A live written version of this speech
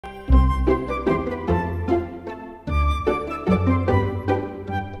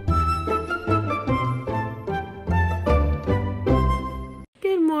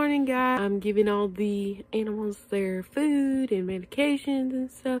giving all the animals their food and medications and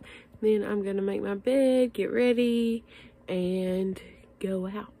stuff. Then I'm gonna make my bed, get ready, and go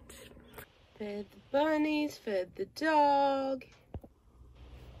out. Fed the bunnies, fed the dog.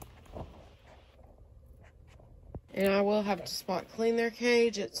 And I will have to spot clean their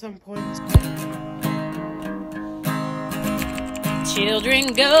cage at some point.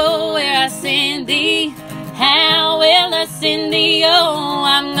 Children, go where I send thee. How will I send thee? Oh,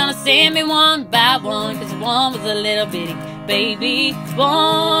 I'm gonna send me one by one, 'cause one was a little bitty baby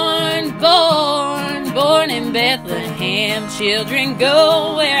born in Bethlehem. Children,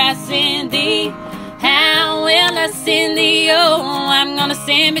 go where I send thee. How will I send thee? Oh, I'm gonna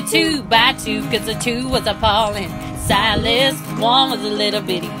send me 2 by 2, 'cause the 2 was a Paul and Silas. One was a little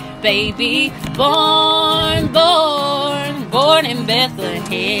bitty baby born in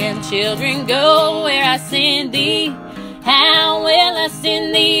Bethlehem. Children, go where I send thee. How will I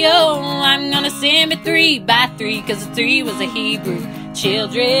send thee? Oh, I'm gonna send me 3 by 3, 'cause the 3 was a Hebrew.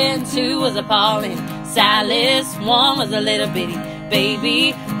 Children, 2 was a Paul and Silas. One was a little bitty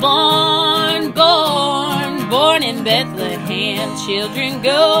baby born in Bethlehem. Children,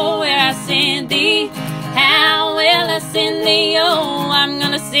 go where I send thee. How will I send thee? Oh, I'm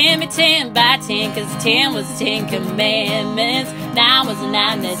gonna send me 10 by 10, 'cause 10 was the 10 commandments. 9 was the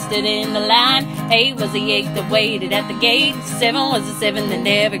 9 that stood in the line. 8 was the 8 that waited at the gate. 7 was the 7 that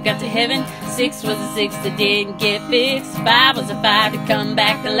never got to heaven. 6 was the 6 that didn't get fixed. 5 was the 5 to come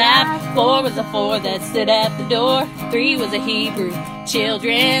back alive. 4 was the 4 that stood at the door. 3 was a Hebrew.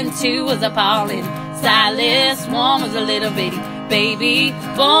 Children, 2 was a Paul and Silas. 1 was a little bitty baby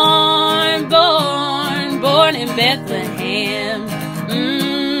born in Bethlehem.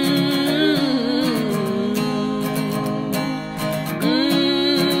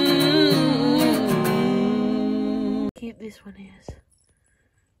 Cute this one is.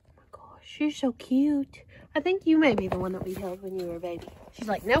 Oh my gosh, you're so cute. I think you may be the one that we held when you were a baby. She's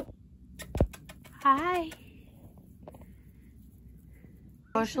like, nope. Hi.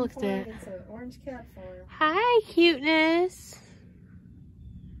 Gosh, look at that. It's an orange cat farm. Hi, cuteness.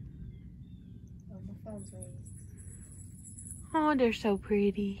 Oh, my phone's ringing. Oh, they're so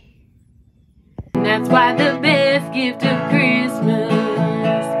pretty. And that's why the best gift of Christmas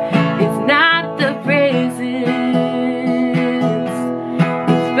is not the presents,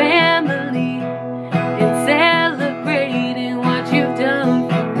 it's family and celebrating what you've done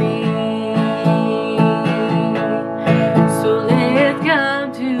for me. So let's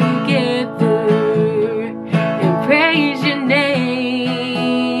come together and praise your name.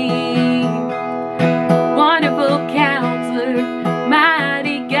 Wonderful Counselor,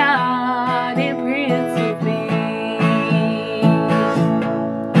 mighty God, and Prince of Peace.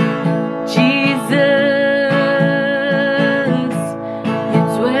 Jesus, you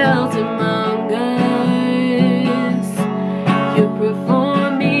dwelt among us. You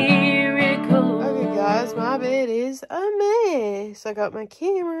perform miracles. Okay, guys, my bed is a mess. I got my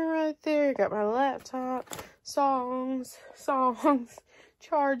camera right there. Got my laptop, songs,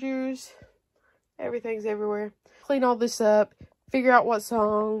 chargers. Everything's everywhere. Clean all this up, figure out what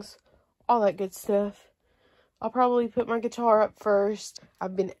songs, all that good stuff. I'll probably put my guitar up first.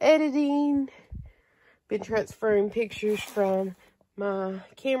 I've been editing, been transferring pictures from my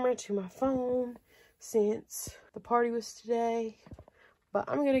camera to my phone since the party was today. But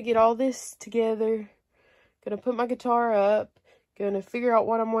I'm gonna get all this together. Gonna put my guitar up, gonna figure out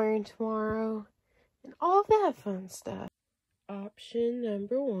what I'm wearing tomorrow, and all that fun stuff. Option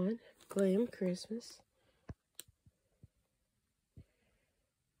number 1. Glam Christmas.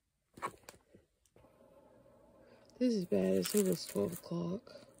 This is bad. It's almost 12 o'clock.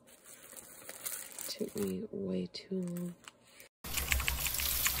 Took me way too long.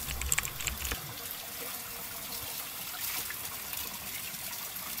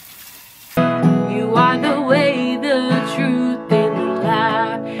 You are the way, the truth, and the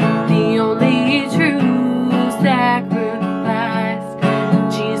life, the only true sacrifice.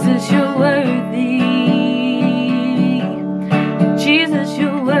 Jesus, you're worthy. Jesus,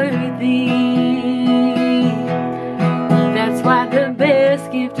 you're worthy. That's why the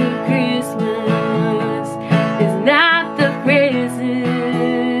best gift of Christmas is not the presents,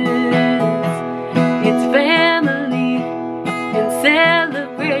 it's family and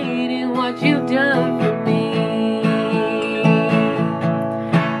celebrating what you've done for me.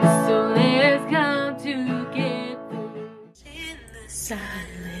 So let's come together in the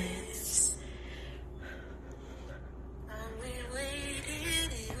silence.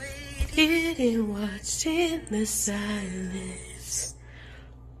 Waited and watched in the silence.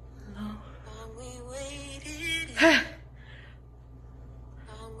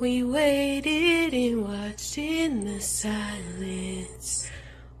 We waited and watched in the silence,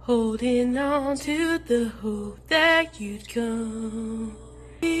 holding on to the hope that you'd come.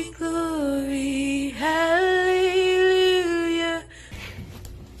 Glory, hallelujah.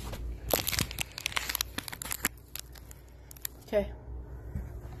 Okay.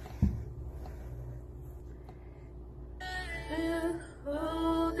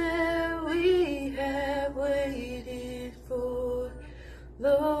 All that we have waited for,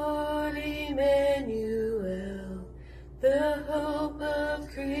 Lord Emmanuel, the hope of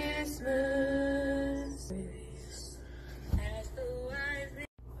Christmas.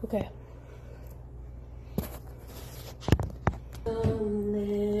 Okay.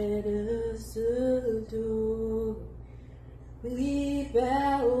 Let us adore. We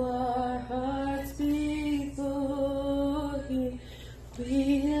bow our hearts before Him.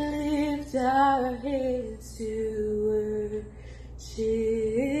 We lift our hands to worship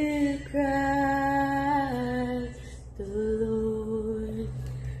Christ the Lord.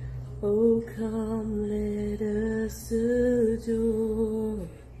 Oh, come, let us adore.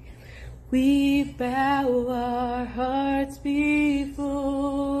 We bow our hearts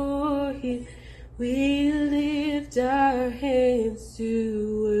before Him. We lift our hands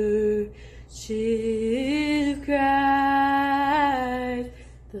to worship Christ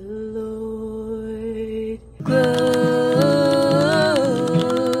the Lord. Glory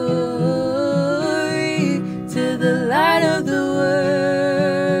to the light of the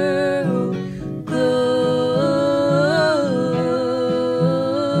world.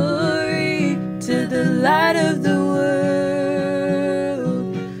 Glory to the light of the world.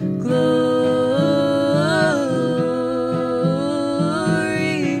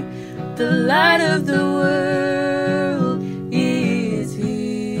 The light of the world is here.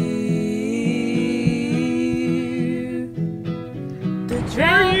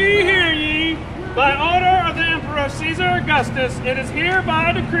 Hear ye! By order of the Emperor Caesar Augustus, it is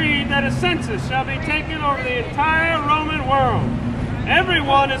hereby decreed that a census shall be taken over the entire Roman world.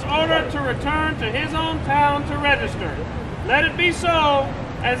 Everyone is ordered to return to his own town to register. Let it be so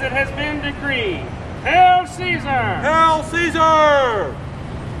as it has been decreed. Hail Caesar! Hail Caesar!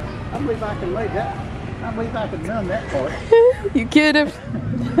 I believe I can make that. I believe I could run that part. You could have.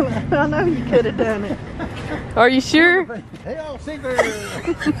 I know you could have done it. Are you sure? Hail Caesar!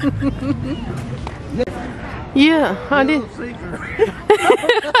 Yeah, I did. Hail Caesar!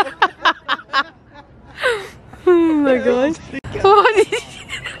 Oh my gosh. What did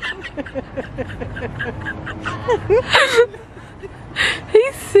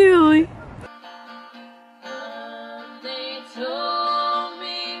He's silly. They told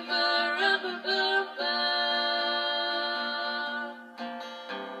me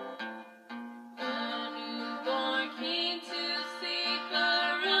a newborn king to see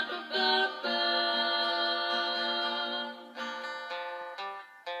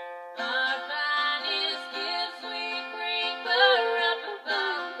our finest gifts we bring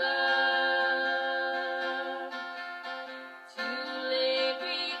to lay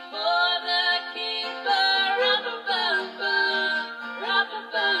before the king.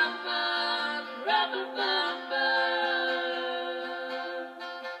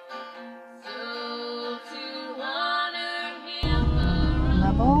 So to honor him,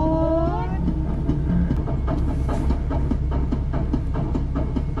 My boy.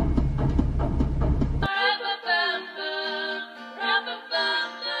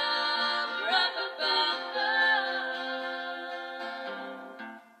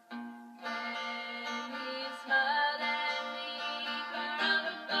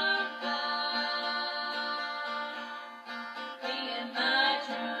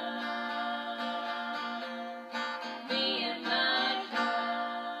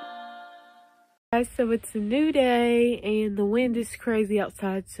 Guys, so it's a new day and the wind is crazy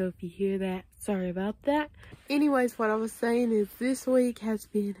outside, so if you hear that, sorry about that. Anyways, what I was saying is this week has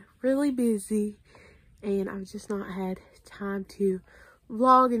been really busy and I've just not had time to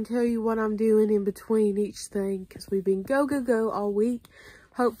vlog and tell you what I'm doing in between each thing because we've been go all week.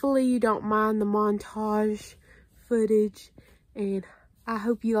 Hopefully you don't mind the montage footage and I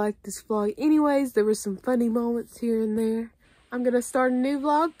hope you like this vlog. Anyways, there were some funny moments here and there. I'm going to start a new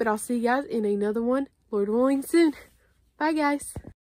vlog, but I'll see you guys in another one, Lord willing, soon. Bye, guys.